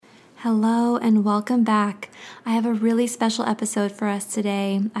Hello and welcome back. I have a really special episode for us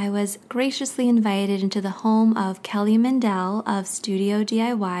today. I was graciously invited into the home of Kelly Mindell of Studio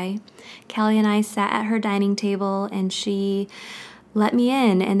DIY. Kelly and I sat at her dining table and she let me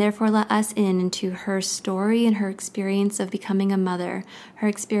in and therefore let us in into her story and her experience of becoming a mother, her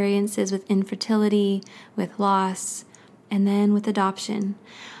experiences with infertility, with loss, and then with adoption.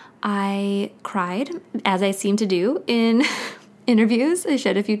 I cried, as I seem to do in interviews. I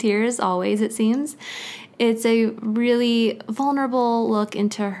shed a few tears, always, it seems. It's a really vulnerable look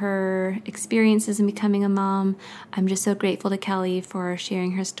into her experiences in becoming a mom. I'm just so grateful to Kelly for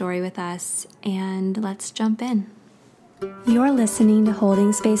sharing her story with us, and let's jump in. You're listening to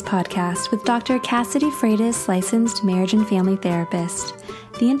Holding Space Podcast with Dr. Cassidy Freitas, licensed marriage and family therapist.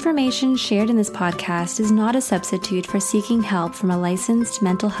 The information shared in this podcast is not a substitute for seeking help from a licensed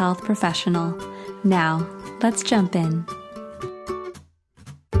mental health professional. Now, let's jump in.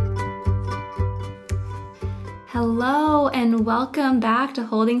 Hello and welcome back to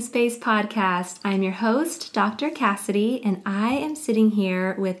Holding Space Podcast. I'm your host, Dr. Cassidy, and I am sitting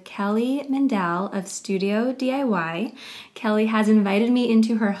here with Kelly Mindell of Studio DIY. Kelly has invited me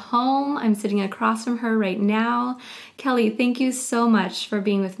into her home. I'm sitting across from her right now. Kelly, thank you so much for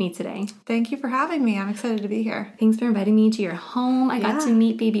being with me today. Thank you for having me. I'm excited to be here. Thanks for inviting me into your home. I got to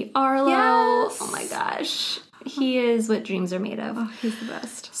meet baby Arlo. Yes. Oh my gosh. He is what dreams are made of. Oh, he's the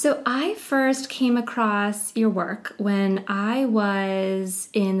best. So I first came across your work when I was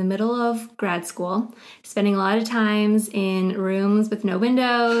in the middle of grad school, spending a lot of times in rooms with no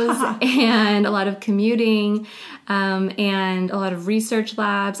windows and a lot of commuting and a lot of research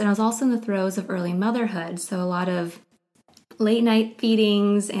labs. And I was also in the throes of early motherhood, so a lot of late night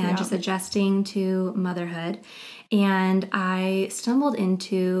feedings and just adjusting to motherhood. And I stumbled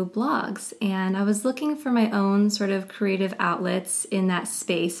into blogs, and I was looking for my own sort of creative outlets in that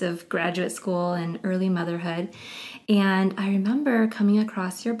space of graduate school and early motherhood. And I remember coming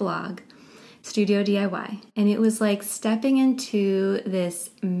across your blog, Studio DIY, and it was like stepping into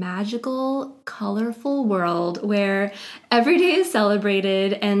this magical, colorful world where every day is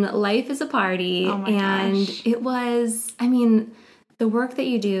celebrated and life is a party. Oh my gosh. It was, the work that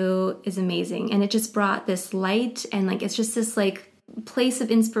you do is amazing, and it just brought this light, and it's just this place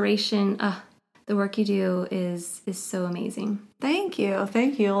of inspiration. The work you do is so amazing. Thank you.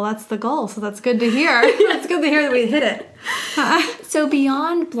 Well, that's the goal, so that's good to hear. It's good to hear that we hit it. So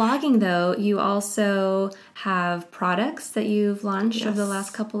beyond blogging, though, you also have products that you've launched over the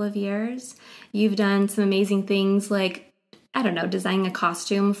last couple of years. You've done some amazing things designing a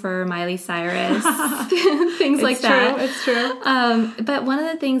costume for Miley Cyrus, things like that. It's true. But one of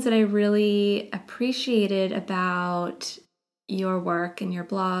the things that I really appreciated about your work and your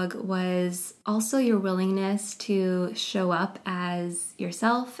blog was also your willingness to show up as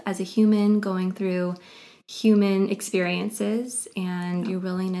yourself, as a human going through human experiences, and your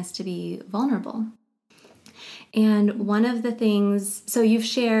willingness to be vulnerable. And one of the things, so you've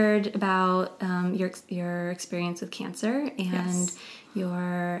shared about your experience with cancer and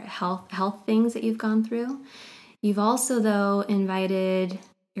your health things that you've gone through. You've also, though, invited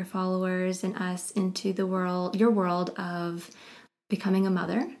your followers and us into your world of becoming a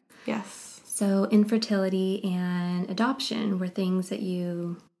mother. Yes. So infertility and adoption were things that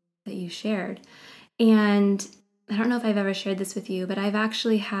you shared. And I don't know if I've ever shared this with you, but I've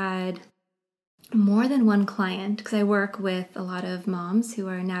actually had more than one client, because I work with a lot of moms who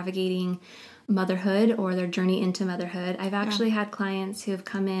are navigating motherhood or their journey into motherhood. I've actually had clients who have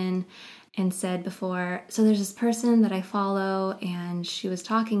come in and said before, so there's this person that I follow, and she was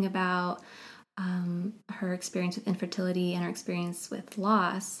talking about her experience with infertility and her experience with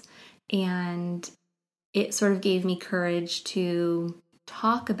loss, and it sort of gave me courage to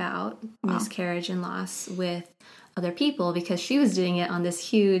talk about miscarriage and loss with other people, because she was doing it on this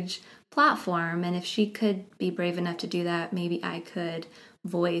huge platform, and if she could be brave enough to do that, maybe I could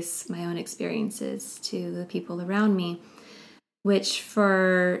voice my own experiences to the people around me, which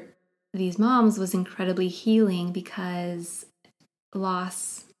for these moms was incredibly healing, because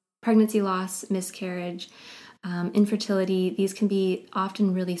loss, pregnancy loss, miscarriage, infertility, these can be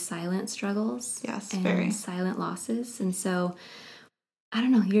often really silent struggles. Yes, and very silent losses. And so I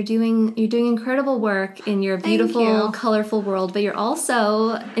don't know, you're doing incredible work in your beautiful, colorful world, but you're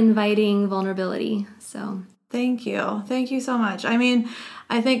also inviting vulnerability. So thank you so much.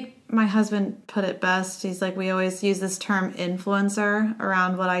 I think my husband put it best. He's like, we always use this term influencer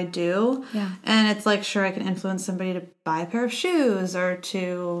around what I do. Yeah. And it's like, sure, I can influence somebody to buy a pair of shoes or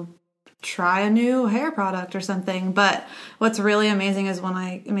to try a new hair product or something. But what's really amazing is when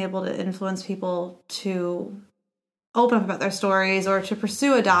I am able to influence people to open up about their stories or to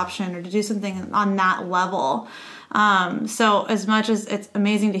pursue adoption or to do something on that level. So as much as it's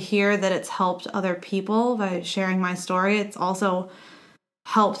amazing to hear that it's helped other people by sharing my story, it's also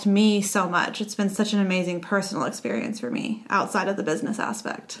helped me so much. It's been such an amazing personal experience for me outside of the business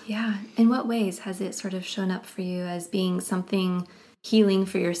aspect. Yeah. In what ways has it sort of shown up for you as being something healing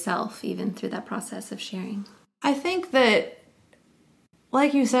for yourself, even through that process of sharing? I think that,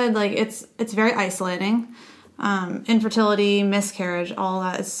 like you said, like it's very isolating. Infertility, miscarriage, all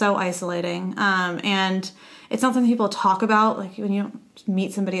that is so isolating. And it's not something people talk about. Like when you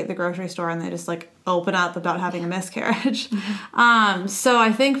meet somebody at the grocery store and they just like open up about having a miscarriage. Mm-hmm. So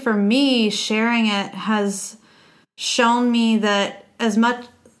I think for me, sharing it has shown me that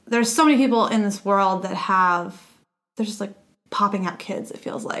there's so many people in this world that they're just like popping out kids, it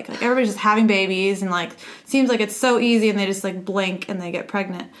feels like everybody's just having babies and like, seems like it's so easy and they just like blink and they get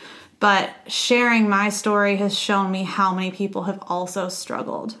pregnant. But sharing my story has shown me how many people have also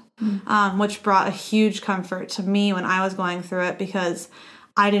struggled, which brought a huge comfort to me when I was going through it, because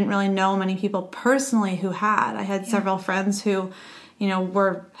I didn't really know many people personally who had. I had several friends who,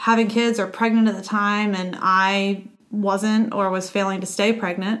 were having kids or pregnant at the time, and I wasn't or was failing to stay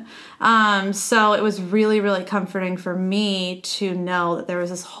pregnant. So it was really, really comforting for me to know that there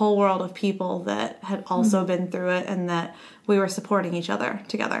was this whole world of people that had also been through it and that we were supporting each other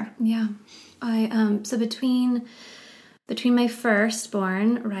together. Yeah. So between my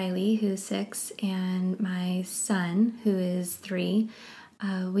firstborn, Riley, who's 6, and my son, who is 3,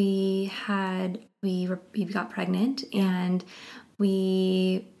 we got pregnant, and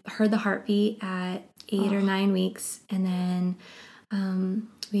we heard the heartbeat at 8 or 9 weeks, and then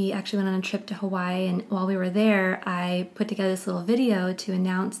we actually went on a trip to Hawaii, and while we were there, I put together this little video to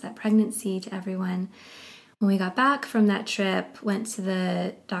announce that pregnancy to everyone. When we got back from that trip, went to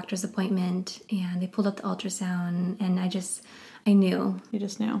the doctor's appointment, and they pulled up the ultrasound, and I knew. You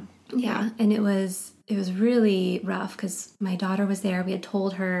just knew. Yeah, and it was really rough because my daughter was there. We had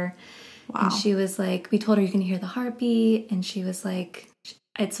told her, and she was like, we told her you can hear the heartbeat, and she was like,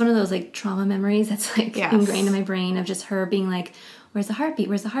 it's one of those like trauma memories that's like ingrained in my brain of just her being like, where's the heartbeat?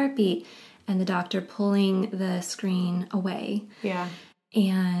 Where's the heartbeat? And the doctor pulling the screen away. Yeah.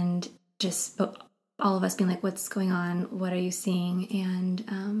 And just all of us being like, what's going on? What are you seeing? And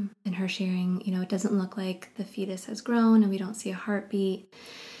her sharing, it doesn't look like the fetus has grown and we don't see a heartbeat.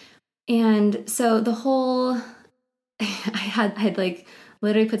 And so the whole, I had like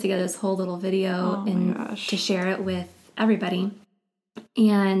literally put together this whole little video to share it with everybody.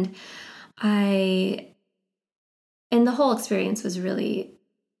 And the whole experience was really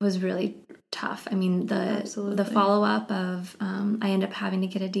tough. I mean, the follow-up of, I ended up having to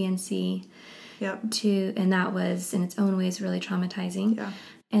get a DNC. Yep. And that was in its own ways really traumatizing. Yeah.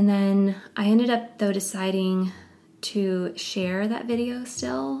 And then I ended up though deciding to share that video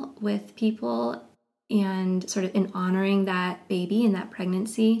still with people and sort of in honoring that baby and that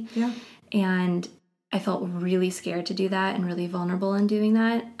pregnancy. Yeah. And I felt really scared to do that and really vulnerable in doing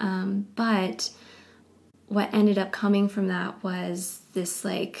that. But what ended up coming from that was this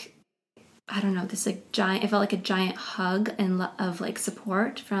like, I don't know, this like giant, it felt like a giant hug and of like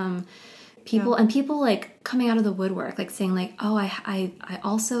support from people and people like coming out of the woodwork, like saying like, oh, I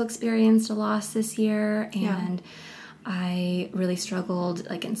also experienced a loss this year and I really struggled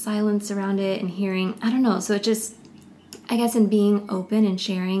like in silence around it and hearing, I don't know. So it just, I guess in being open and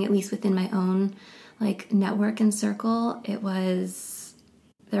sharing, at least within my own like network and circle, there was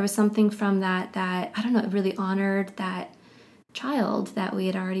something from that I don't know, it really honored that child that we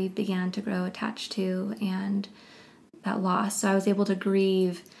had already began to grow attached to and that loss. So I was able to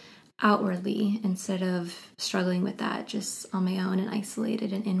grieve outwardly instead of struggling with that just on my own and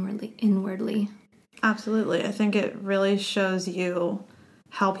isolated and inwardly. Absolutely. I think it really shows you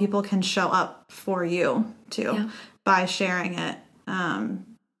how people can show up for you too by sharing it.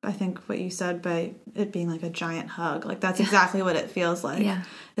 I think what you said by it being like a giant hug, like that's exactly what it feels like. Yeah.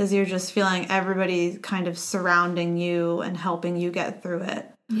 Is you're just feeling everybody kind of surrounding you and helping you get through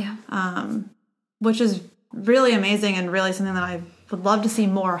it. Yeah. Which is really amazing and really something that I would love to see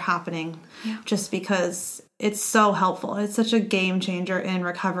more happening just because it's so helpful. It's such a game changer in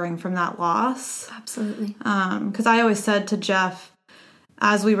recovering from that loss. Absolutely. Because I always said to Jeff,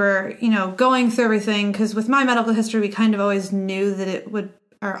 as we were, going through everything, because with my medical history, we kind of always knew that it would,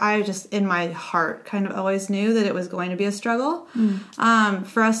 or I just in my heart kind of always knew that it was going to be a struggle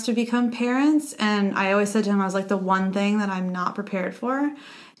for us to become parents. And I always said to him, I was like, the one thing that I'm not prepared for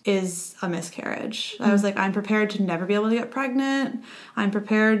is a miscarriage. I was like, I'm prepared to never be able to get pregnant. I'm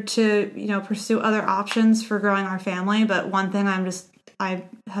prepared to, pursue other options for growing our family. But one thing I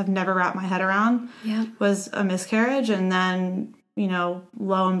have never wrapped my head around was a miscarriage. And then,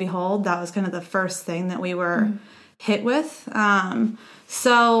 lo and behold, that was kind of the first thing that we were hit with.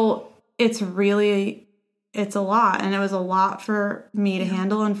 So it's a lot. And it was a lot for me to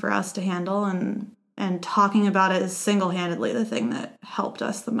handle and for us to handle. And talking about it is single-handedly the thing that helped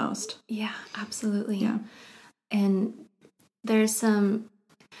us the most. Yeah, absolutely. Yeah. And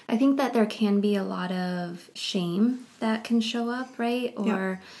I think that there can be a lot of shame that can show up, right?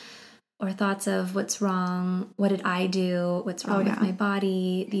 Or thoughts of what's wrong, what did I do, what's wrong with my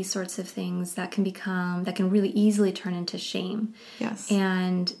body, these sorts of things that can really easily turn into shame. Yes.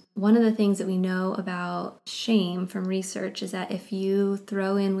 And one of the things that we know about shame from research is that if you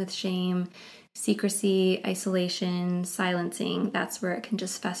throw in with shame secrecy, isolation, silencing, that's where it can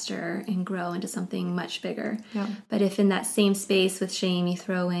just fester and grow into something much bigger. Yeah. But if in that same space with shame, you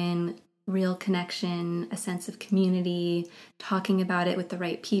throw in real connection, a sense of community, talking about it with the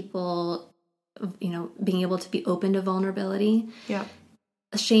right people, being able to be open to vulnerability. Yeah.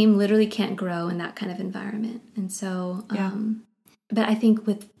 Shame literally can't grow in that kind of environment. And so, but I think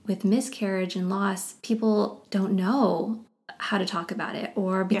with miscarriage and loss, people don't know how to talk about it,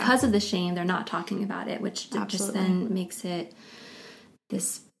 or because of the shame, they're not talking about it, which just then makes it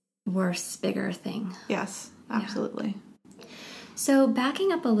this worse, bigger thing. Yes, absolutely. Yeah. So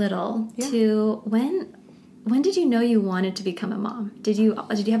backing up a little to when did you know you wanted to become a mom? Did you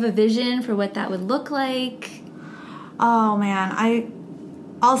have a vision for what that would look like? Oh man,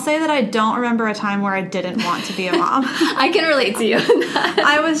 I'll say that I don't remember a time where I didn't want to be a mom. I can relate to you.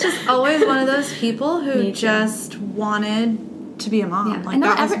 I was just always one of those people who just wanted to be a mom. Yeah. Like, and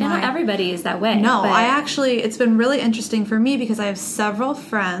not everybody is that way. No, it's been really interesting for me because I have several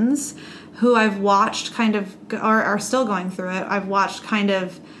friends who I've watched kind of, or are still going through it. I've watched kind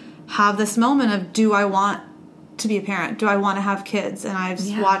of have this moment of, do I want to be a parent? Do I want to have kids? And I've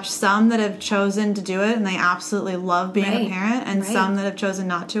watched some that have chosen to do it and they absolutely love being a parent, and some that have chosen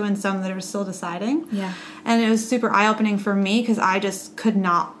not to, and some that are still deciding. Yeah. And it was super eye-opening for me because I just could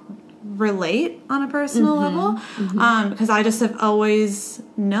not relate on a personal level because I just have always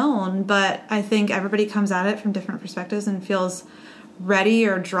known, but I think everybody comes at it from different perspectives and feels ready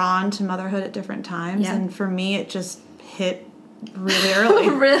or drawn to motherhood at different times. And for me, it just hit really early.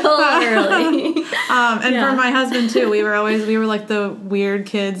 Real early. And for my husband too, we were like the weird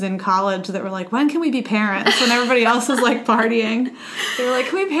kids in college that were like, when can we be parents? When everybody else was like partying. They were like,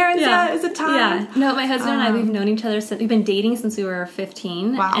 can we be parents yet? Is it time? Yeah. No, my husband and I, we've known each other we've been dating since we were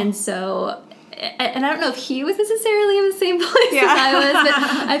 15. Wow. And so, and I don't know if he was necessarily in the same place as I was,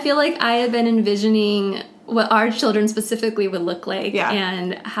 but I feel like I had been envisioning what our children specifically would look like,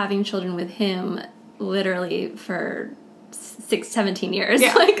 and having children with him literally for 17 years,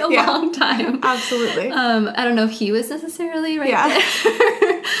 like a long time. Absolutely. I don't know if he was necessarily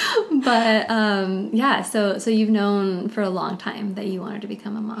there, but so you've known for a long time that you wanted to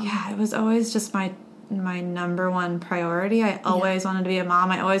become a mom. Yeah, it was always just my number one priority. I always wanted to be a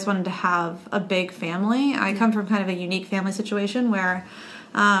mom. I always wanted to have a big family. I come from kind of a unique family situation where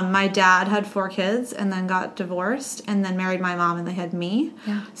my dad had 4 kids and then got divorced and then married my mom, and they had me.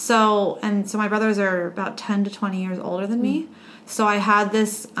 Yeah. So my brothers are about 10 to 20 years older than me. So I had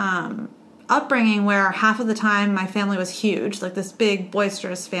this upbringing where half of the time my family was huge, like this big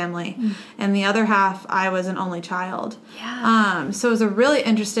boisterous family, and the other half I was an only child. Yeah. So it was a really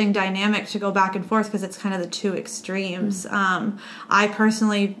interesting dynamic to go back and forth because it's kind of the two extremes. I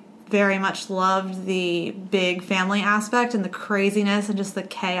personally very much loved the big family aspect and the craziness and just the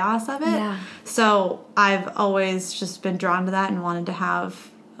chaos of it. Yeah. So I've always just been drawn to that and wanted to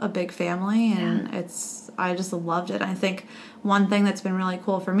have a big family, and I just loved it. I think one thing that's been really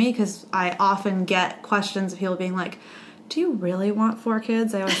cool for me, because I often get questions of people being like, do you really want 4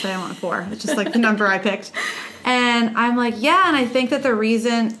 kids? I always say I want 4. It's just like the number I picked. And I'm like, yeah, and I think that the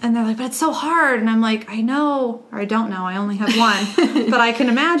reason, and they're like, but it's so hard. And I'm like, I know, or I don't know, I only have 1, but I can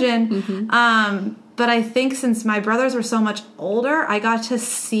imagine. But I think since my brothers were so much older, I got to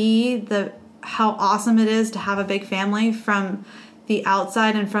see how awesome it is to have a big family from the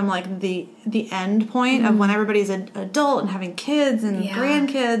outside and from like the end point of when everybody's an adult and having kids and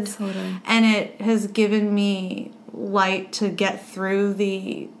grandkids. Totally. And it has given me light to get through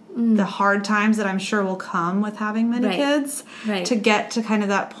the hard times that I'm sure will come with having many kids, to get to kind of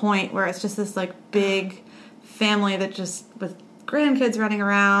that point where it's just this like big family that just with grandkids running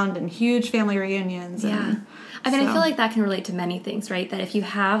around and huge family reunions. I mean, I feel like that can relate to many things, right? That if you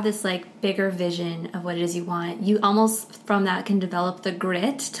have this like bigger vision of what it is you want, you almost from that can develop the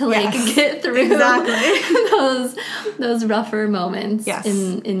grit to like get through those rougher moments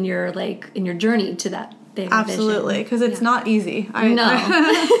in your journey to bigger Absolutely, because it's not easy.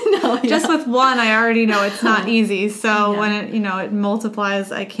 No. Just with one, I already know it's not easy. So when it, it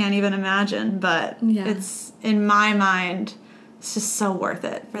multiplies, I can't even imagine. But it's, in my mind, it's just so worth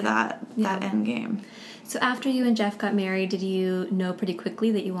it for that end game. So after you and Jeff got married, did you know pretty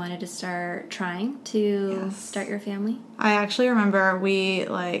quickly that you wanted to start trying to start your family? I actually remember we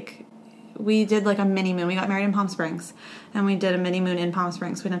did like a mini moon. We got married in Palm Springs, and we did a mini moon in Palm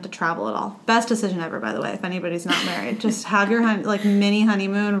Springs. We didn't have to travel at all. Best decision ever, by the way, if anybody's not married. Just have your mini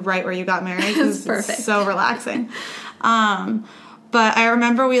honeymoon right where you got married. It's perfect. It's so relaxing. But I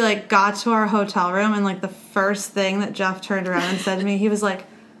remember we got to our hotel room, and the first thing that Jeff turned around and said to me, he was like,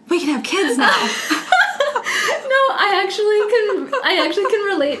 "We can have kids now." I actually can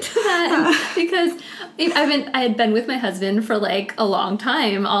relate to that because I had been with my husband for a long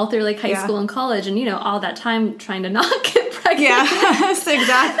time, all through high school and college, and all that time trying to not get pregnant. Yes,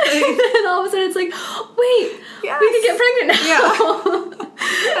 exactly. And then all of a sudden it's wait, we can get pregnant now.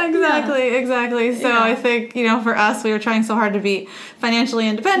 Yeah. Exactly. So I think, for us, we were trying so hard to be financially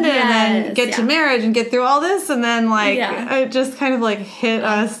independent and then get to marriage and get through all this. And then it just kind of hit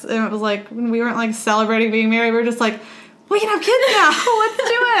us. And it was we weren't celebrating being married. We were just we can have kids now. Let's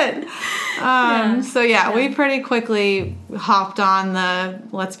do it. We pretty quickly hopped on the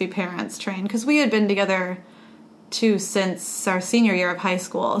let's be parents train because we had been together since our senior year of high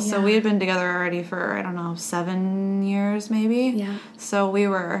school. So we had been together already for, 7 years maybe. Yeah. So you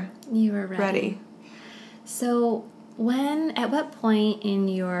were ready. So at what point in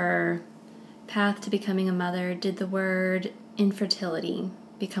your path to becoming a mother did the word infertility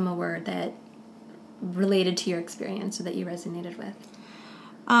become a word that related to your experience or that you resonated with?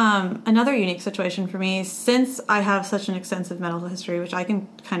 Another unique situation for me, since I have such an extensive medical history, which I can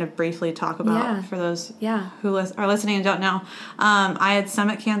kind of briefly talk about for those who are listening and don't know. I had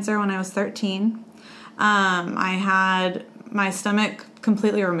stomach cancer when I was 13. I had my stomach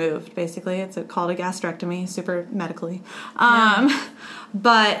completely removed, basically. It's called a gastrectomy, super medically.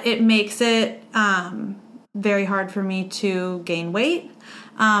 But it makes it very hard for me to gain weight.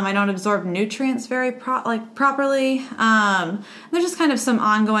 I don't absorb nutrients very properly. There's just kind of some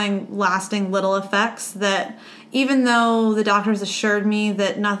ongoing, lasting little effects that, even though the doctors assured me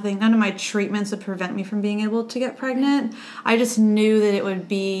that none of my treatments would prevent me from being able to get pregnant, I just knew that it would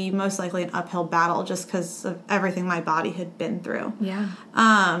be most likely an uphill battle just because of everything my body had been through. Yeah.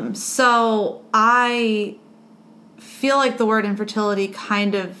 So I feel like the word infertility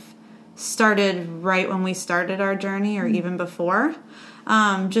kind of started right when we started our journey or even before.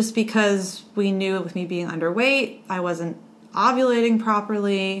 Just because we knew with me being underweight, I wasn't ovulating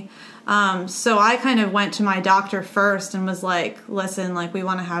properly. So I kind of went to my doctor first and was like, listen, we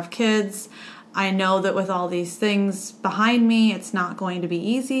want to have kids. I know that with all these things behind me, it's not going to be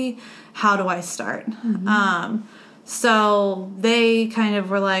easy. How do I start? Mm-hmm. So they kind of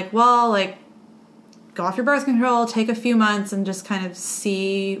were like, well, go off your birth control, take a few months and just kind of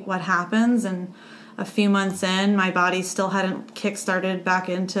see what happens. And a few months in, my body still hadn't kick-started back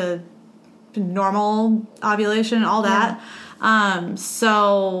into normal ovulation and all that.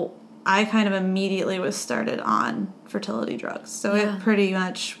 So I kind of immediately was started on fertility drugs. So it pretty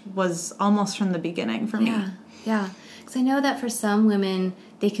much was almost from the beginning for me. Yeah. Because I know that for some women,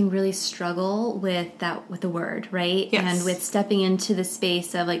 they can really struggle with the word, right? Yes. And with stepping into the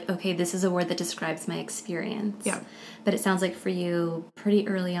space of okay, this is a word that describes my experience. Yeah. But it sounds like for you, pretty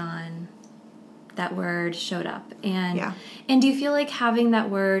early on, that word showed up. And do you feel like having that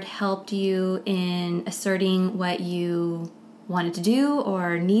word helped you in asserting what you wanted to do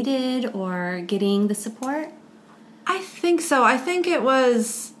or needed or getting the support? I think so. I think it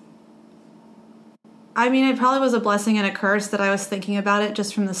was... it probably was a blessing and a curse that I was thinking about it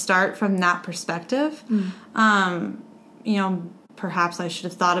just from the start, from that perspective. Perhaps I should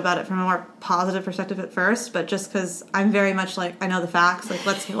have thought about it from a more positive perspective at first, but just because I'm very much I know the facts,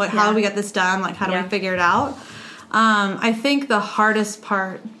 how do we get this done? How do we figure it out? I think the hardest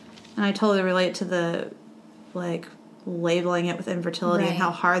part, and I totally relate to the, labeling it with infertility and how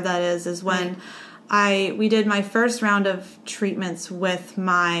hard that is when we did my first round of treatments with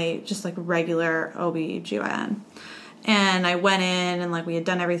my just regular OB/GYN. And I went in and we had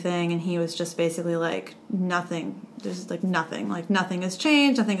done everything and he was just basically nothing. There's nothing. Nothing has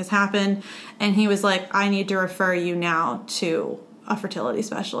changed, nothing has happened. And he was like, I need to refer you now to a fertility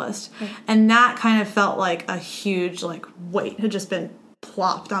specialist. Okay. And that kind of felt like a huge weight had just been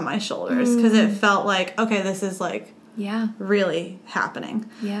plopped on my shoulders because it felt okay, this is really happening.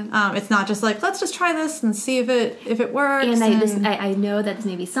 Yeah. It's not just let's just try this and see if it works. And I know that this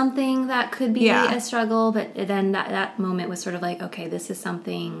may be something that could be a struggle, but then that moment was sort of okay, this is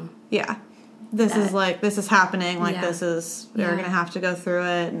something this is happening, like Yeah. this is, you're Yeah. going to have to go through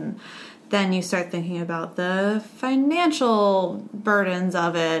it. And then you start thinking about the financial burdens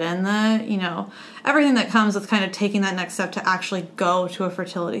of it and the, you know, everything that comes with kind of taking that next step to actually go to a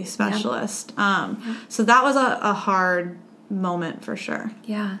fertility specialist. So that was a hard moment for sure.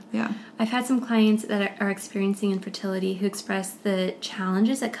 Yeah. Yeah. I've had some clients that are experiencing infertility who express the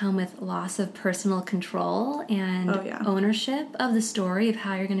challenges that come with loss of personal control and Oh, yeah. ownership of the story of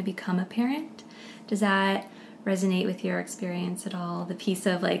how you're going to become a parent. Does that resonate with your experience at all? The piece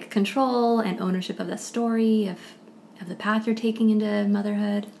of like control and ownership of the story, of the path you're taking into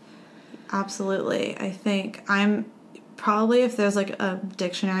motherhood? Absolutely. I think I'm probably, if there's like a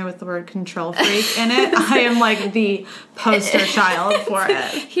dictionary with the word control freak in it, I am like the poster child for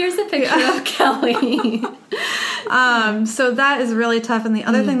it. Here's a picture of Kelly. So that is really tough. And the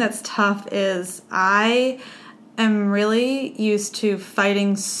other thing that's tough is I am really used to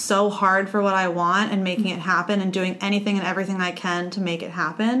fighting so hard for what I want and making it happen and doing anything and everything I can to make it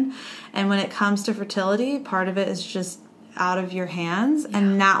happen. And when it comes to fertility, part of it is just out of your hands.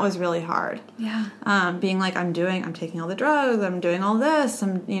 And that was really hard. Yeah. Being like, I'm taking all the drugs, I'm doing all this,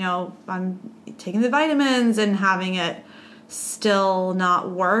 I'm taking the vitamins and having it still not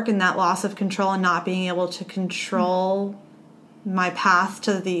work, and that loss of control and not being able to control my path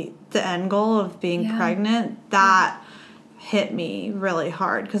to the end goal of being pregnant, that hit me really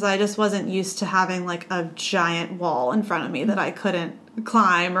hard because I just wasn't used to having like a giant wall in front of me that I couldn't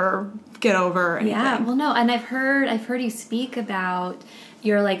climb or get over or anything. Yeah, well, no, and I've heard you speak about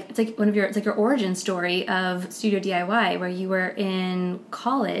your it's like your origin story of Studio DIY, where you were in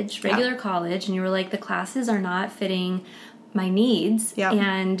college, regular college, and you were like, the classes are not fitting my needs,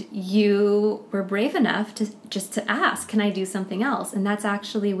 and you were brave enough to ask, can I do something else? And that's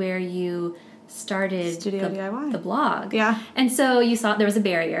actually where you started Studio DIY. the blog. Yeah. And so you saw there was a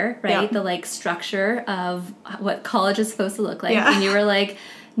barrier, right? The like structure of what college is supposed to look like. Yeah. And you were like,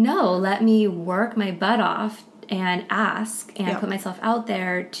 no, let me work my butt off and ask and put myself out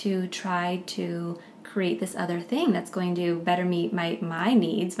there to try to create this other thing that's going to better meet my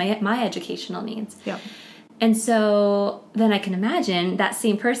needs, my educational needs. Yeah. And so then I can imagine that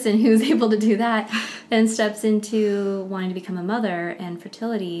same person who's able to do that then steps into wanting to become a mother and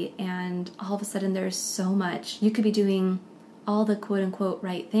fertility, and all of a sudden there's so much. You could be doing all the quote-unquote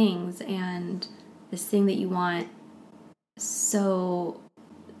right things, and this thing that you want so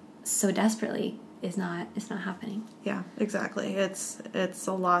desperately is not happening. Yeah, exactly. It's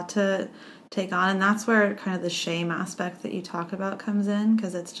a lot to take on, and that's where kind of the shame aspect that you talk about comes in,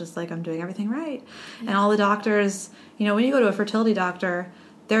 because it's just like, I'm doing everything right. And all the doctors, you know, when you go to a fertility doctor,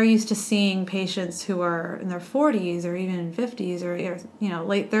 they're used to seeing patients who are in their 40s or even in 50s or you know,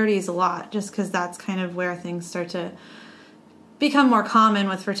 late 30s a lot, just because that's kind of where things start to become more common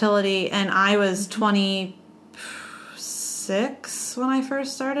with fertility. And I was 26 when I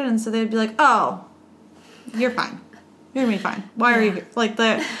first started, and so they'd be like, oh, you're fine. You're gonna be fine. Why are you here? Like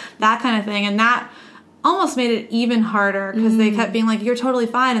that kind of thing. And that almost made it even harder because they kept being like, you're totally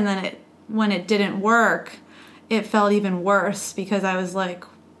fine. And then when it didn't work, it felt even worse because I was like,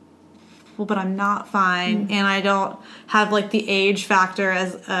 well, but I'm not fine. And I don't have like the age factor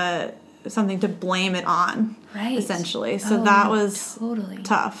as something to blame it on, Right. essentially. So that was totally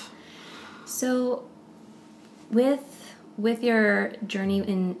tough. So with your journey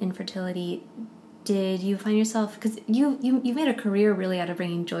in infertility, did you find yourself, because you've made a career really out of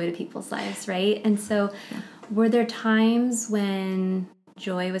bringing joy to people's lives, right? And so were there times when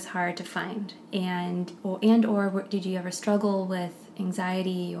joy was hard to find, or did you ever struggle with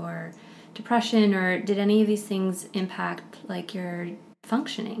anxiety or depression, or did any of these things impact like your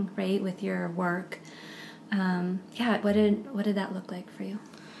functioning, right, with your work? What did that look like for you?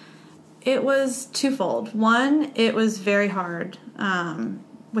 It was twofold. One, it was very hard,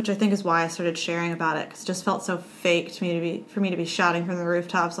 which I think is why I started sharing about it, because it just felt so fake for me to be shouting from the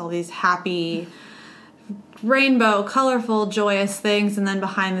rooftops all these happy, rainbow, colorful, joyous things, and then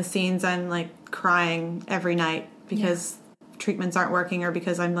behind the scenes I'm like crying every night because treatments aren't working or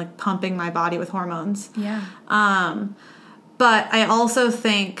because I'm like pumping my body with hormones. Yeah. But I also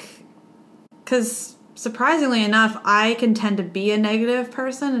think, because surprisingly enough, I can tend to be a negative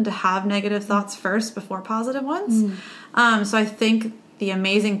person and to have negative thoughts first before positive ones. So I think the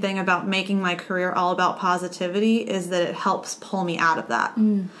amazing thing about making my career all about positivity is that it helps pull me out of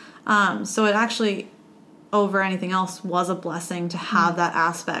that. So it actually, over anything else, was a blessing to have that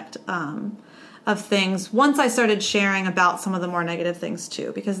aspect of things once I started sharing about some of the more negative things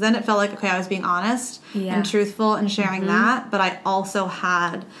too, because then it felt like, okay, I was being honest and truthful and sharing that, but I also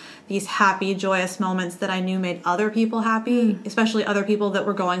had these happy, joyous moments that I knew made other people happy, especially other people that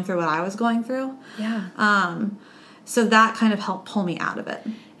were going through what I was going through. So that kind of helped pull me out of it.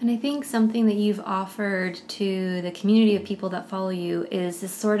 And I think something that you've offered to the community of people that follow you is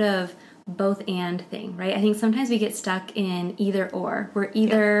this sort of both and thing, right? I think sometimes we get stuck in either or. We're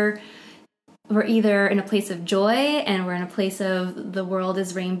either in a place of joy and we're in a place of the world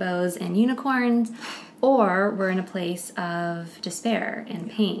is rainbows and unicorns, or we're in a place of despair and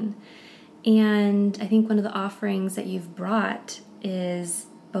pain. And I think one of the offerings that you've brought is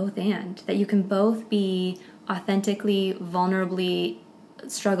both and, that you can both be authentically, vulnerably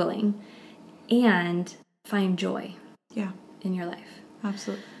struggling and find joy in your life.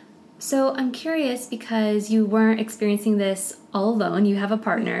 Absolutely. So I'm curious, because you weren't experiencing this all alone. You have a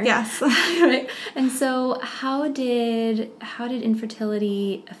partner. Yes. Right? And so how did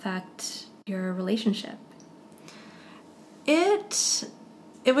infertility affect your relationship? It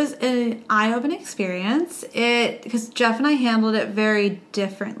was an eye-opening experience. Because Jeff and I handled it very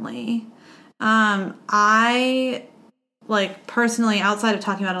differently. I, like, personally, outside of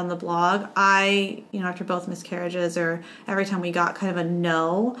talking about it on the blog, after both miscarriages or every time we got kind of a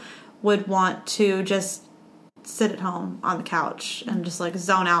no, would want to just sit at home on the couch and just, like,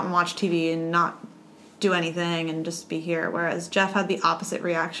 zone out and watch TV and not do anything and just be here. Whereas Jeff had the opposite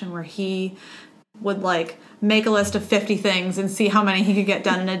reaction, where he would, like, make a list of 50 things and see how many he could get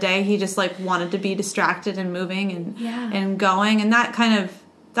done in a day. He just, like, wanted to be distracted and moving and going. And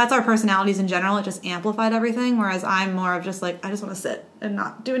that's our personalities in general. It just amplified everything. Whereas I'm more of just like, I just want to sit and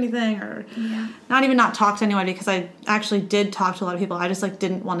not do anything, or not talk to anybody, because I actually did talk to a lot of people. I just, like,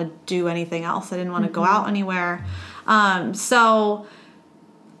 didn't want to do anything else. I didn't want to go out anywhere. So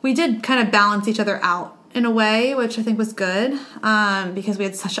we did kind of balance each other out in a way, which I think was good, because we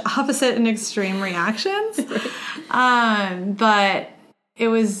had such opposite and extreme reactions. But it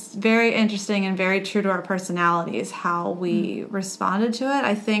was very interesting and very true to our personalities how we responded to it.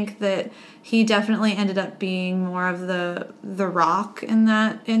 I think that he definitely ended up being more of the rock in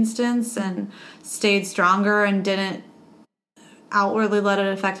that instance and stayed stronger and didn't outwardly let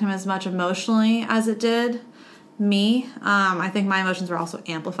it affect him as much emotionally as it did me. I think my emotions were also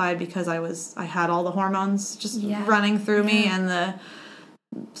amplified because I had all the hormones just running through me, and the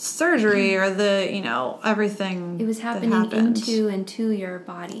surgery or the everything. It was happening into your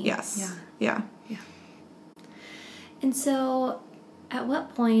body. Yes. Yeah. And so, at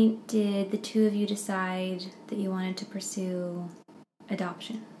what point did the two of you decide that you wanted to pursue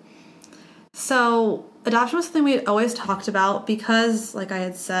adoption? So adoption was something we had always talked about, because, like I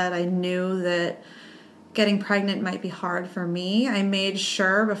had said, I knew that getting pregnant might be hard for me. I made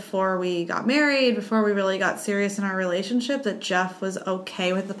sure before we got married, before we really got serious in our relationship, that Jeff was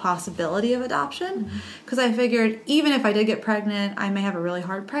okay with the possibility of adoption. Because I figured even if I did get pregnant, I may have a really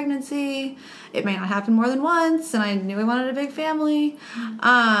hard pregnancy. It may not happen more than once, and I knew I wanted a big family.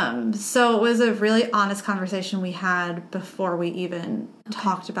 So it was a really honest conversation we had before we even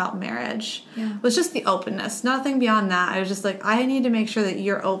talked about marriage. It was just the openness, nothing beyond that. I was just like, I need to make sure that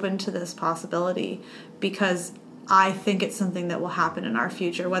you're open to this possibility, because I think it's something that will happen in our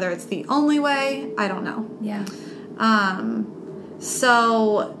future. Whether it's the only way, I don't know.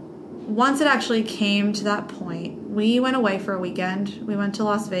 So once it actually came to that point, we went away for a weekend. We went to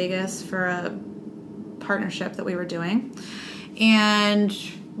Las Vegas for a partnership that we were doing. And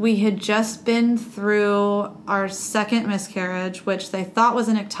we had just been through our second miscarriage, which they thought was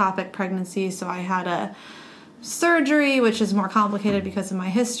an ectopic pregnancy. So I had a surgery, which is more complicated because of my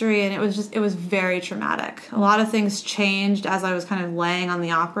history, and it was very traumatic. A lot of things changed as I was kind of laying on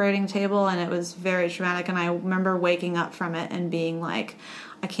the operating table, and it was very traumatic. And I remember waking up from it and being like,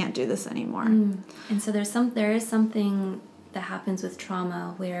 I can't do this anymore. And so there is something that happens with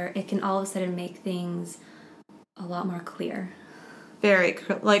trauma where it can all of a sudden make things a lot more clear. Very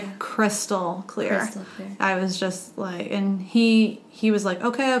crystal clear. I was just like, and he was like,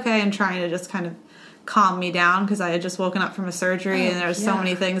 okay, and trying to just kind of calm me down, because I had just woken up from a surgery and there was so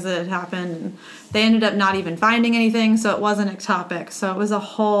many things that had happened, and they ended up not even finding anything, so it wasn't ectopic. So it was a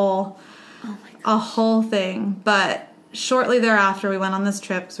whole thing. But shortly thereafter, we went on this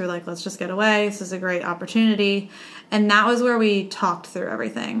trip because we were like, let's just get away. This is a great opportunity. And that was where we talked through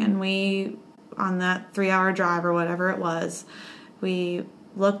everything. And we, on that 3-hour drive or whatever it was, we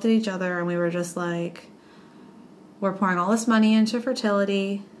looked at each other and we were just like, we're pouring all this money into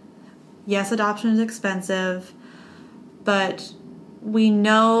fertility. Yes, adoption is expensive, but we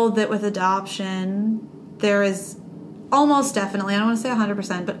know that with adoption, there is almost definitely, I don't want to say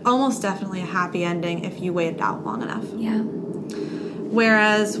 100%, but almost definitely a happy ending if you waited out long enough. Yeah.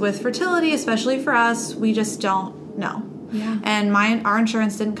 Whereas with fertility, especially for us, we just don't know. Yeah. And our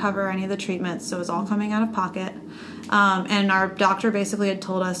insurance didn't cover any of the treatments, so it was all coming out of pocket. And our doctor basically had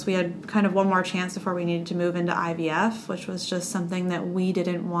told us we had kind of one more chance before we needed to move into IVF, which was just something that we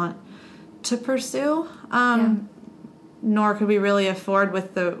didn't want to pursue. Nor could we really afford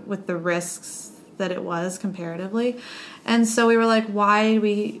with the risks that it was comparatively. And so we were like, why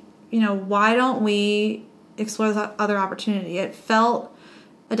don't we explore this other opportunity?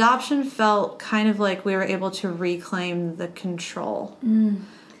 Adoption felt kind of like we were able to reclaim the control. And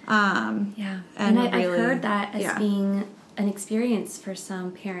I've really, heard that as being an experience for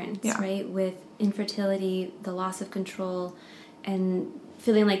some parents, right? With infertility, the loss of control, and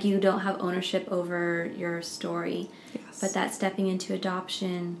feeling like you don't have ownership over your story. Yes. But that stepping into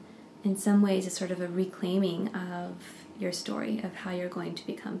adoption, in some ways, is sort of a reclaiming of your story of how you're going to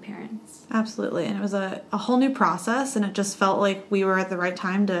become parents. Absolutely. And it was a whole new process, and it just felt like we were at the right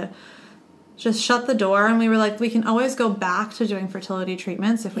time to just shut the door. And we were like, we can always go back to doing fertility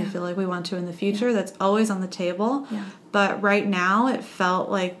treatments if we feel like we want to in the future. That's always on the table. Yeah. But right now it felt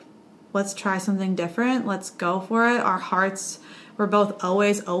like, let's try something different. Let's go for it. Our hearts were both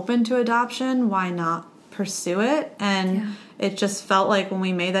always open to adoption. Why not pursue it? And it just felt like when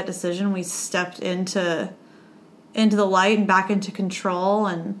we made that decision, we stepped into the light and back into control.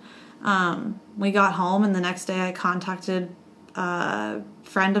 And we got home, and the next day I contacted a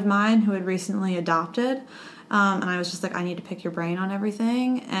friend of mine who had recently adopted. And I was just like, I need to pick your brain on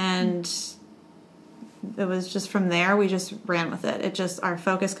everything. And it was just from there, we just ran with it. Our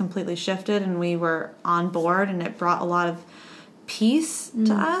focus completely shifted, and we were on board, and it brought a lot of peace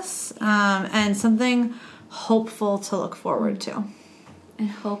to us, and something hopeful to look forward to. And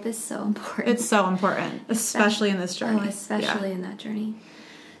hope is so important. It's so important, especially in this journey. Oh, especially in that journey.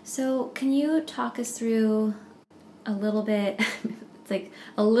 So can you talk us through a little bit, it's like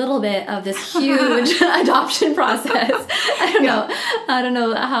a little bit of this huge adoption process? I don't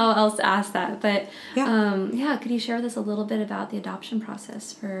know how else to ask that, but could you share with us a little bit about the adoption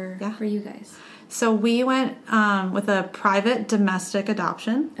process for you guys? So we went with a private domestic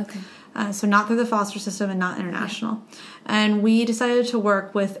adoption. Okay. So not through the foster system and not international. And we decided to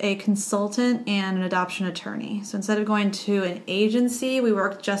work with a consultant and an adoption attorney. So instead of going to an agency, we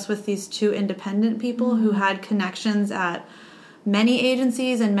worked just with these two independent people who had connections at many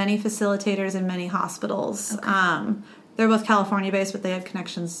agencies and many facilitators and many hospitals. Okay. They're both California-based, but they had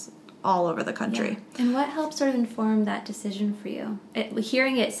connections all over the country. Yeah. And what helped sort of inform that decision for you?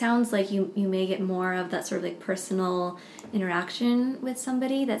 Hearing it sounds like you may get more of that sort of like personal interaction with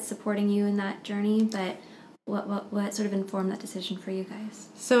somebody that's supporting you in that journey, but what sort of informed that decision for you guys?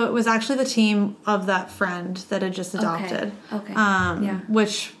 So it was actually the team of that friend that had just adopted. Okay.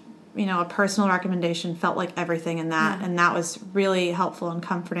 Which, a personal recommendation felt like everything in that, and that was really helpful and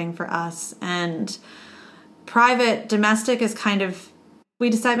comforting for us. And private domestic is kind of, we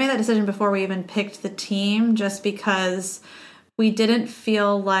made that decision before we even picked the team, just because we didn't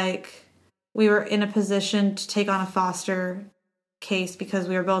feel like we were in a position to take on a foster case, because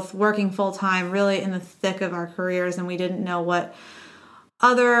we were both working full-time, really in the thick of our careers, and we didn't know what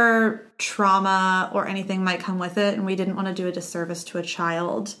other trauma or anything might come with it, and we didn't want to do a disservice to a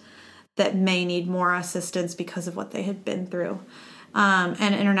child that may need more assistance because of what they had been through.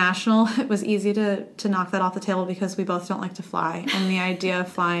 And international, it was easy to knock that off the table because we both don't like to fly, and the idea of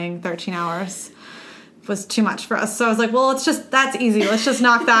flying 13 hours was too much for us. So I was like, well, that's easy. Let's just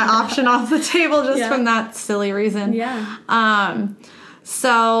knock that option off the table from that silly reason. Yeah. But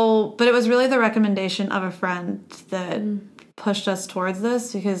it was really the recommendation of a friend that pushed us towards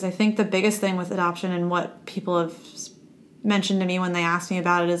this, because I think the biggest thing with adoption, and what people have mentioned to me when they asked me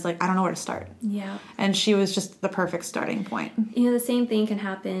about it, is like, I don't know where to start. Yeah. And she was just the perfect starting point. The same thing can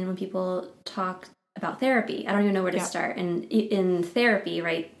happen when people talk about therapy. I don't even know where to start. And in therapy,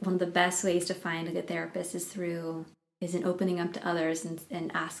 right, one of the best ways to find a good therapist is in opening up to others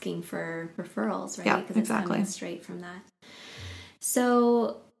and asking for referrals, right? Yeah, because exactly. It's coming straight from that.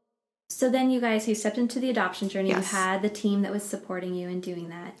 So then you guys who stepped into the adoption journey, you had the team that was supporting you in doing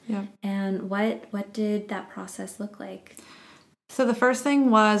that. Yeah. And what did that process look like? So the first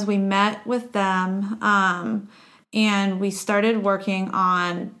thing was we met with them, and we started working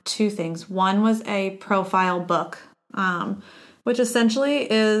on two things. One was a profile book, which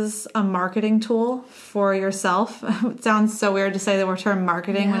essentially is a marketing tool for yourself. It sounds so weird to say the term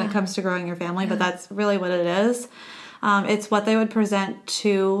marketing when it comes to growing your family, but that's really what it is. It's what they would present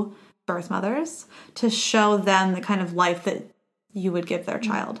to birth mothers to show them the kind of life that you would give their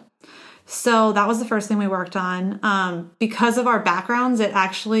child. So that was the first thing we worked on. Because of our backgrounds, it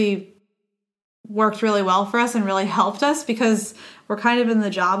actually worked really well for us and really helped us because we're kind of in the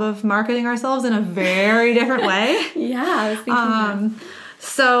job of marketing ourselves in a very different way. Yeah, I was thinking that.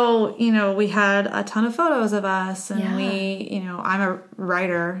 So, we had a ton of photos of us and I'm a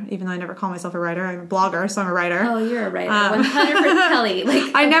writer, even though I never call myself a writer. I'm a blogger, so I'm a writer. Oh, you're a writer. 100% Kelly.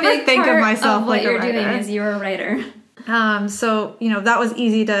 Like, I never think of myself like a writer. What you're doing is you're a writer. So, that was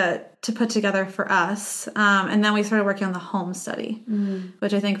easy to put together for us. And then we started working on the home study,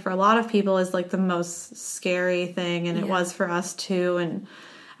 which I think for a lot of people is like the most scary thing. And it was for us too. And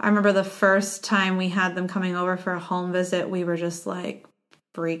I remember the first time we had them coming over for a home visit, we were just like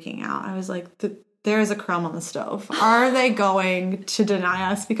freaking out. I was like, there's a crumb on the stove. Are they going to deny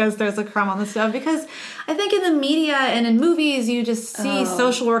us because there's a crumb on the stove? Because I think in the media and in movies, you just see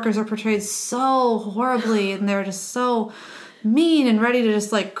social workers are portrayed so horribly and they're just so mean and ready to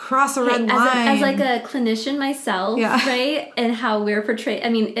just like cross a red line. As like a clinician myself, right? And how we're portrayed. I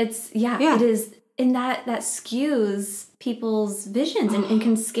mean, it is. And that skews people's visions and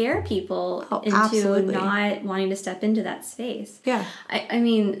can scare people into not wanting to step into that space. Yeah. I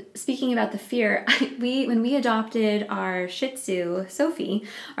mean, speaking about the fear, when we adopted our Shih Tzu, Sophie,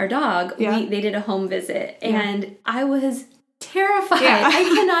 our dog, they did a home visit and I was terrified. Yeah. I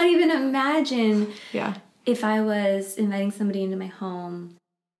cannot even imagine Yeah. if I was inviting somebody into my home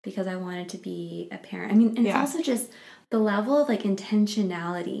because I wanted to be a parent. I mean, and it's also just the level of like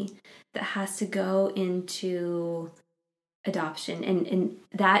intentionality that has to go into adoption and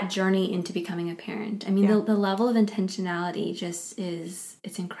that journey into becoming a parent. I mean, the level of intentionality just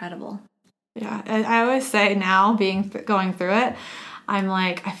it's incredible. Yeah. And I always say now, going through it, I'm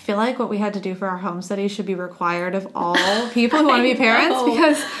like, I feel like what we had to do for our home study should be required of all people who want to be parents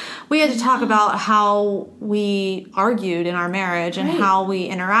because we had to talk about how we argued in our marriage and how we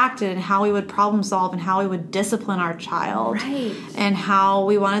interacted and how we would problem solve and how we would discipline our child and how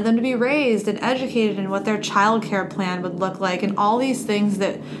we wanted them to be raised and educated and what their childcare plan would look like and all these things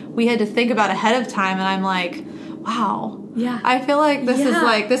that we had to think about ahead of time. And I'm like, wow. Yeah. I feel like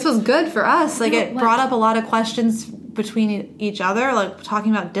this was good for us. Like it brought up a lot of questions between each other, like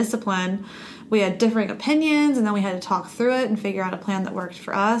talking about discipline. We had differing opinions and then we had to talk through it and figure out a plan that worked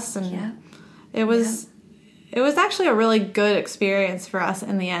for us. And it was actually a really good experience for us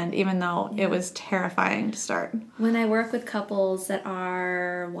in the end, even though it was terrifying to start. When I work with couples that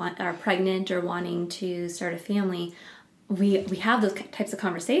are pregnant or wanting to start a family, we have those types of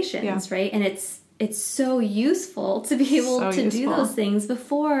conversations, right? And it's so useful to be able to do those things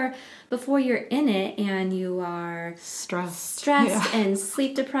before you're in it and you are stressed and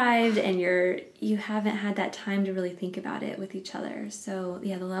sleep deprived and you haven't had that time to really think about it with each other. So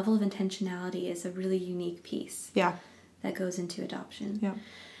the level of intentionality is a really unique piece that goes into adoption. Yeah.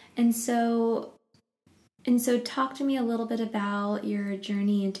 And so talk to me a little bit about your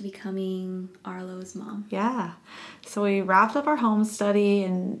journey into becoming Arlo's mom. Yeah. So we wrapped up our home study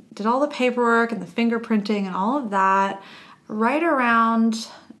and did all the paperwork and the fingerprinting and all of that right around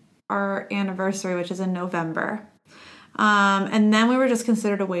our anniversary, which is in November. And then we were just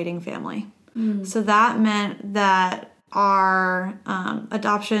considered a waiting family. So that meant that our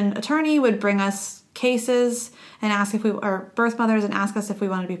adoption attorney would bring us cases and ask our birth mothers and ask us if we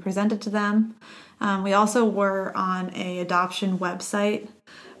wanted to be presented to them. We also were on a adoption website,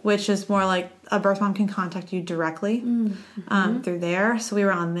 which is more like a birth mom can contact you directly through there. So we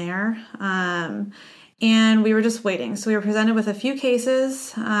were on there. And we were just waiting. So we were presented with a few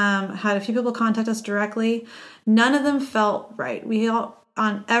cases, had a few people contact us directly. None of them felt right.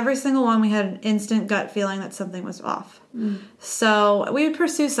 On every single one, we had an instant gut feeling that something was off. So we would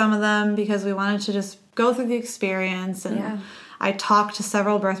pursue some of them because we wanted to just go through the experience. And I talked to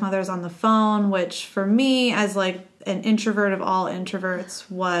several birth mothers on the phone, which for me, as like an introvert of all introverts,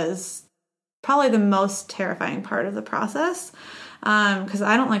 was probably the most terrifying part of the process. Because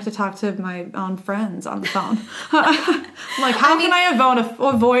I don't like to talk to my own friends on the phone. I'm like, how can I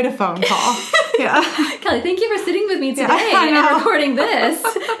avoid a phone call? Kelly, thank you for sitting with me today and recording this.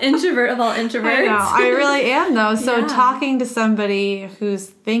 Introvert of all introverts. I know. I really am, though. So talking to somebody who's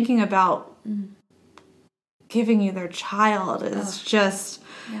thinking about giving you their child is just,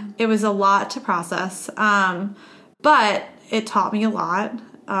 it was a lot to process. But it taught me a lot.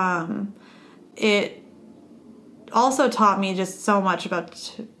 It also taught me just so much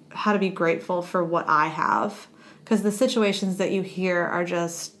about how to be grateful for what I have, because the situations that you hear are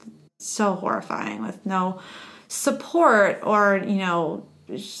just so horrifying with no support or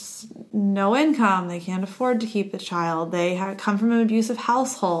just no income. They can't afford to keep the child. They have come from an abusive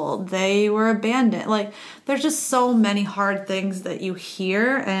household. They were abandoned. Like, there's just so many hard things that you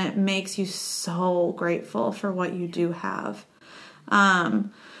hear, and it makes you so grateful for what you do have.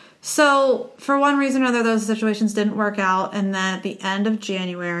 So for one reason or another, those situations didn't work out. And then at the end of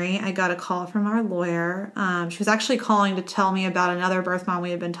January, I got a call from our lawyer. She was actually calling to tell me about another birth mom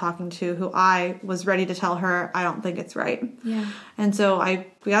we had been talking to, who I was ready to tell her, I don't think it's right. Yeah. And so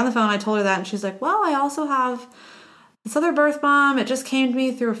we got on the phone, I told her that, and she's like, well, I also have this other birth mom. It just came to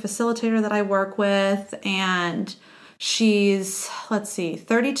me through a facilitator that I work with, and she's,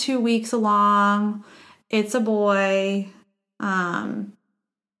 32 weeks along. It's a boy.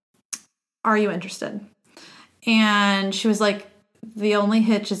 Are you interested? And she was like, the only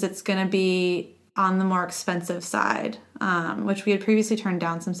hitch is it's going to be on the more expensive side, which we had previously turned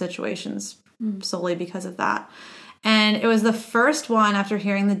down some situations solely because of that. And it was the first one after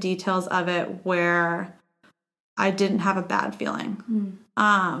hearing the details of it where I didn't have a bad feeling.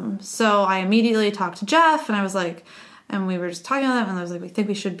 So I immediately talked to Jeff, and I was like, and we were just talking about it, and I was like, we think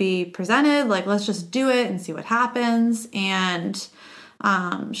we should be presented. Like, let's just do it and see what happens. And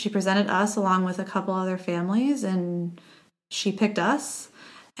she presented us along with a couple other families, and she picked us.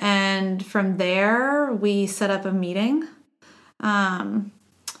 And from there, we set up a meeting.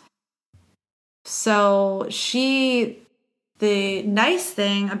 So the nice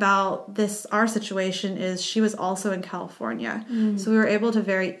thing about our situation is she was also in California. So we were able to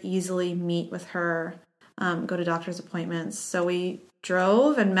very easily meet with her, go to doctor's appointments. So we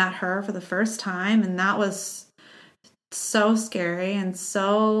drove and met her for the first time, and that was so scary and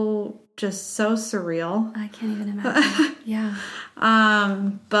so surreal. I can't even imagine. Yeah.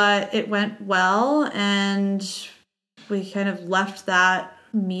 But it went well, and we kind of left that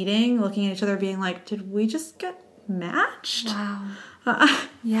meeting looking at each other being like, did we just get matched? Wow.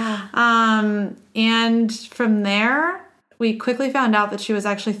 Yeah. And from there, we quickly found out that she was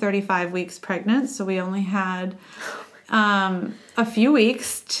actually 35 weeks pregnant. So we only had a few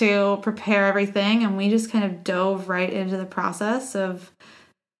weeks to prepare everything, and we just kind of dove right into the process of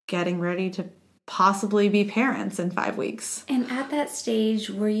getting ready to possibly be parents in 5 weeks. And at that stage,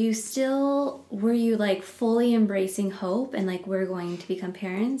 were you like fully embracing hope and like, we're going to become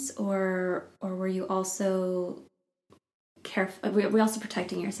parents, or were you also careful? Were you also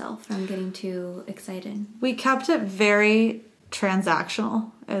protecting yourself from getting too excited? We kept it very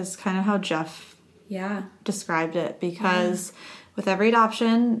transactional, is kind of how Jeff described it, because with every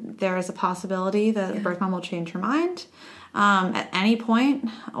adoption, there is a possibility that the birth mom will change her mind at any point,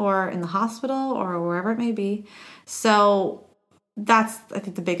 or in the hospital, or wherever it may be. So that's, I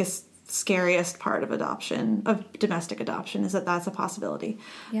think, the biggest, scariest part of adoption, of domestic adoption, is that that's a possibility.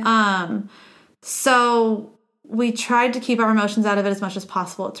 Yeah. So we tried to keep our emotions out of it as much as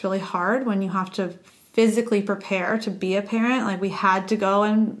possible. It's really hard when you have to physically prepare to be a parent. Like, we had to go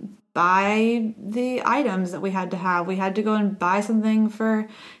and buy the items that we had to have. We had to go and buy something for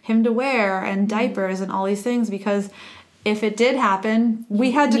him to wear, and diapers and all these things, because if it did happen,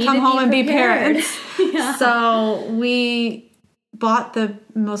 we had to come home and be parents. So we bought the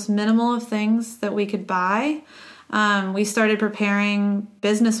most minimal of things that we could buy. We started preparing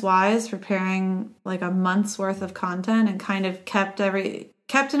business-wise, preparing like a month's worth of content, and kind of kept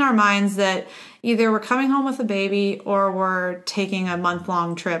in our minds that either we're coming home with a baby or we're taking a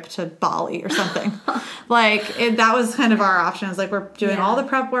month-long trip to Bali or something. That was kind of our option. It's like, we're doing all the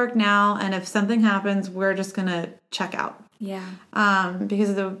prep work now, and if something happens, we're just going to check out. Yeah.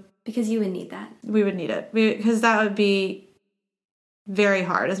 Because you would need that. We would need it. Because that would be very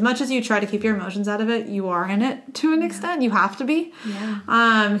hard. As much as you try to keep your emotions out of it, you are in it to an extent. You have to be.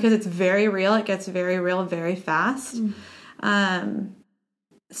 Yeah. Because it's very real. It gets very real very fast.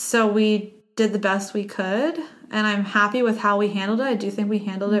 So we did the best we could, and I'm happy with how we handled it. I do think we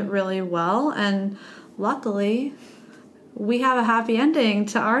handled it really well, and luckily we have a happy ending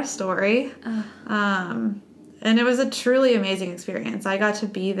to our story. And it was a truly amazing experience. I got to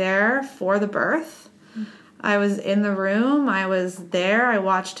be there for the birth. I was in the room. I was there. I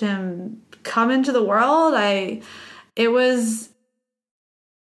watched him come into the world. It was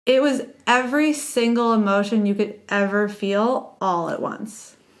every single emotion you could ever feel all at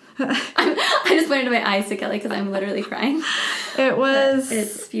once. I just went into my eyes together because I'm literally crying.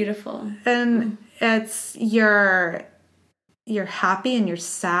 It's beautiful. And it's you're happy, and you're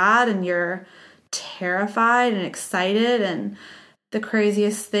sad, and you're terrified and excited, and the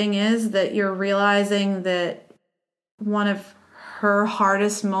craziest thing is that you're realizing that one of her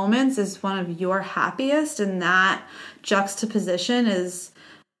hardest moments is one of your happiest, and that juxtaposition is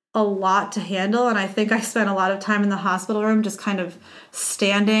a lot to handle. And I think I spent a lot of time in the hospital room just kind of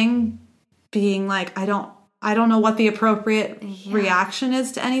standing, being like, I don't know what the appropriate reaction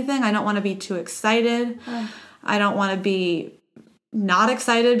is to anything. I don't want to be too excited. I don't want to be not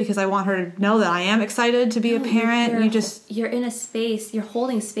excited because I want her to know that I am excited to be a parent. You're in a space, you're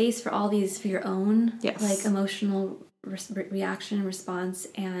holding space for all these, for your own like emotional reaction and response,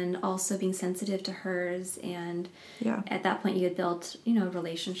 and also being sensitive to hers. And at that point you had built, a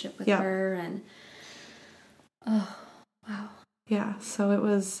relationship with her, and oh, wow. Yeah, so it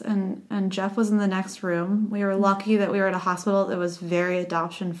was, and Jeff was in the next room. We were lucky that we were at a hospital that was very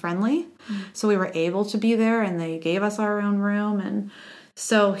adoption friendly. So we were able to be there, and they gave us our own room. And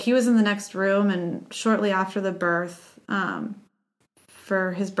so he was in the next room, and shortly after the birth,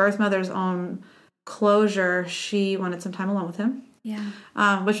 for his birth mother's own closure, she wanted some time alone with him.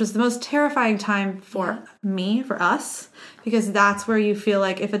 Yeah. Which was the most terrifying time for us, because that's where you feel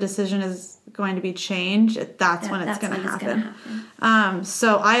like if a decision is going to be changed, that's when it's going to happen.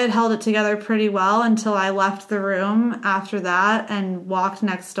 So I had held it together pretty well until I left the room after that and walked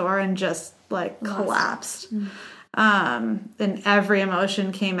next door and just collapsed. And every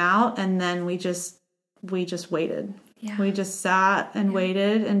emotion came out, and then we just waited. Yeah. We just sat and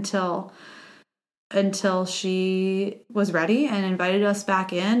waited until she was ready and invited us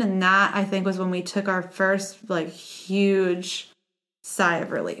back in. And that, I think, was when we took our first huge sigh of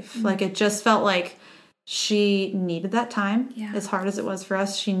relief. It just felt like she needed that time. As hard as it was for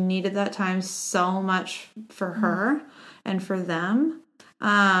us, she needed that time so much for her and for them.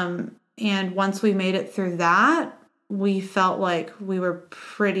 And once we made it through that, we felt like we were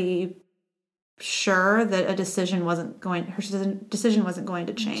pretty sure that her decision wasn't going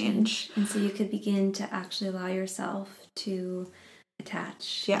to change. And so you could begin to actually allow yourself to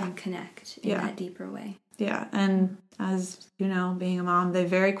attach and connect in that deeper way. Yeah. And as you know, being a mom,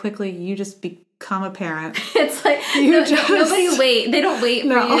 you just become a parent. It's like, they don't wait for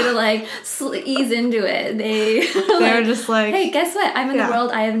you to ease into it. They're just like, hey, guess what? I'm in the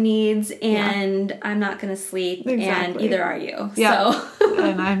world, I have needs, and I'm not going to sleep, and either are you. Yeah. So.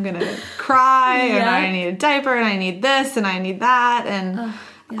 And I'm going to cry, and I need a diaper, and I need this, and I need that, and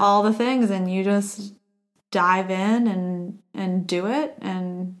all the things, and you just dive in and do it,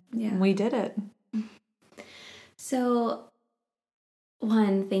 and we did it. So,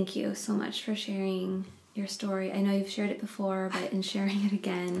 one, thank you so much for sharing your story. I know you've shared it before, but in sharing it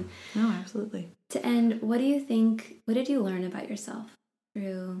again. No, absolutely. To end, what did you learn about yourself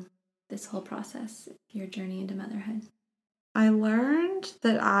through this whole process, your journey into motherhood? I learned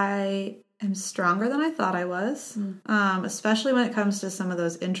that I am stronger than I thought I was, especially when it comes to some of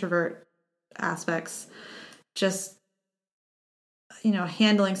those introvert aspects. Just,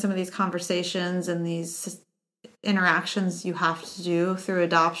 handling some of these conversations and these interactions you have to do through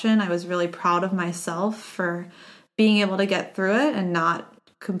adoption. I was really proud of myself for being able to get through it and not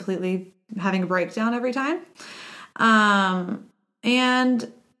completely having a breakdown every time.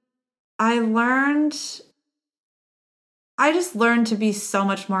 And I just learned to be so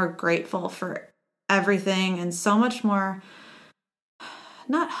much more grateful for everything, and so much more,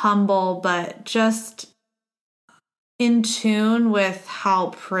 not humble, but just in tune with how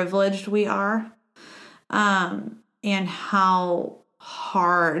privileged we are. And how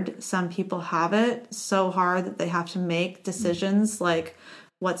hard some people have it, so hard that they have to make decisions like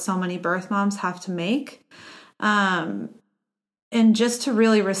what so many birth moms have to make. And just to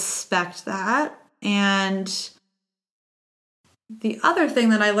really respect that. And the other thing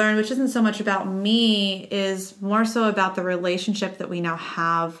that I learned, which isn't so much about me, is more so about the relationship that we now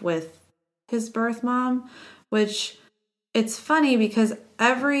have with his birth mom, which it's funny because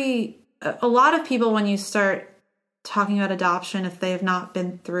a lot of people, when you start talking about adoption, if they have not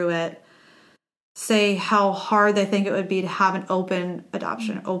been through it, say how hard they think it would be to have an open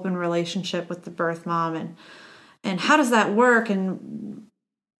adoption, open relationship with the birth mom, and how does that work, and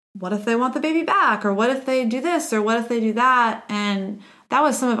what if they want the baby back, or what if they do this, or what if they do that. And that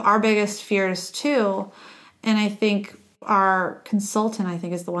was some of our biggest fears too. And I think our consultant,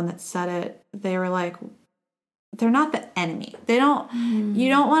 is the one that said it. They were like, they're not the enemy. You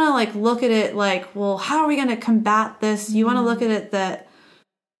don't want to look at it like, well, how are we going to combat this? You want to look at it that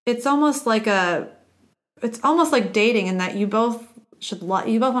it's almost like dating, in that you both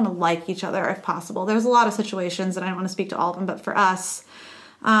want to like each other if possible. There's a lot of situations, and I don't want to speak to all of them, but for us,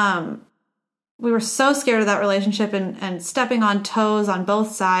 we were so scared of that relationship and stepping on toes on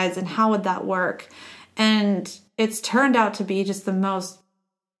both sides, and how would that work? And it's turned out to be just the most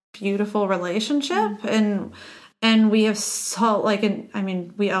beautiful relationship. And And we have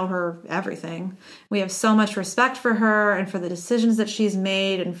we owe her everything. We have so much respect for her and for the decisions that she's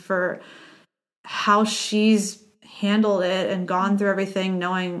made and for how she's handled it and gone through everything,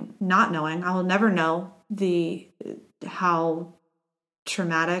 not knowing. I will never know how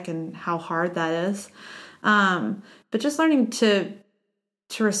traumatic and how hard that is. But just learning to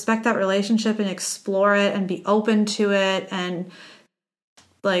respect that relationship and explore it and be open to it and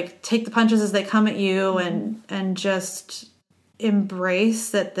like take the punches as they come at you and just embrace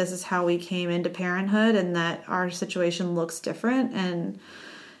that this is how we came into parenthood and that our situation looks different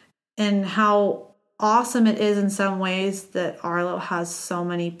and how awesome it is in some ways that Arlo has so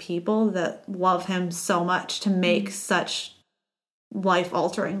many people that love him so much to make such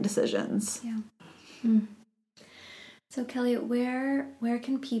life-altering decisions. Yeah. Mm. So Kelly, where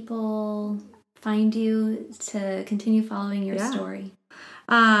can people find you to continue following your story?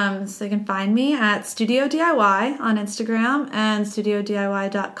 So you can find me at Studio DIY on Instagram and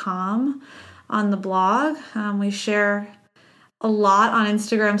studiodiy.com on the blog. We share a lot on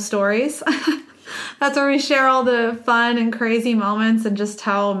Instagram stories. That's where we share all the fun and crazy moments and just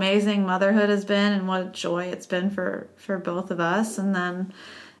how amazing motherhood has been and what a joy it's been for both of us. And then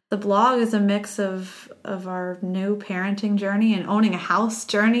the blog is a mix of our new parenting journey and owning a house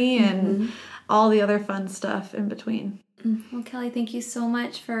journey and all the other fun stuff in between. Well, Kelly, thank you so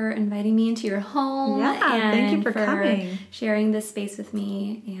much for inviting me into your home. Yeah, and thank you for coming. Sharing this space with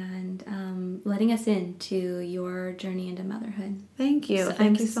me and letting us into your journey into motherhood. Thank you.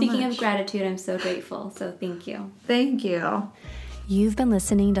 Thank you so much. Speaking of gratitude, I'm so grateful. So thank you. Thank you. You've been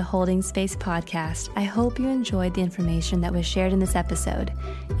listening to Holding Space Podcast. I hope you enjoyed the information that was shared in this episode.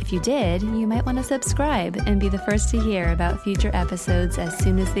 If you did, you might want to subscribe and be the first to hear about future episodes as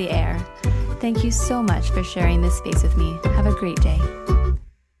soon as they air. Thank you so much for sharing this space with me. Have a great day.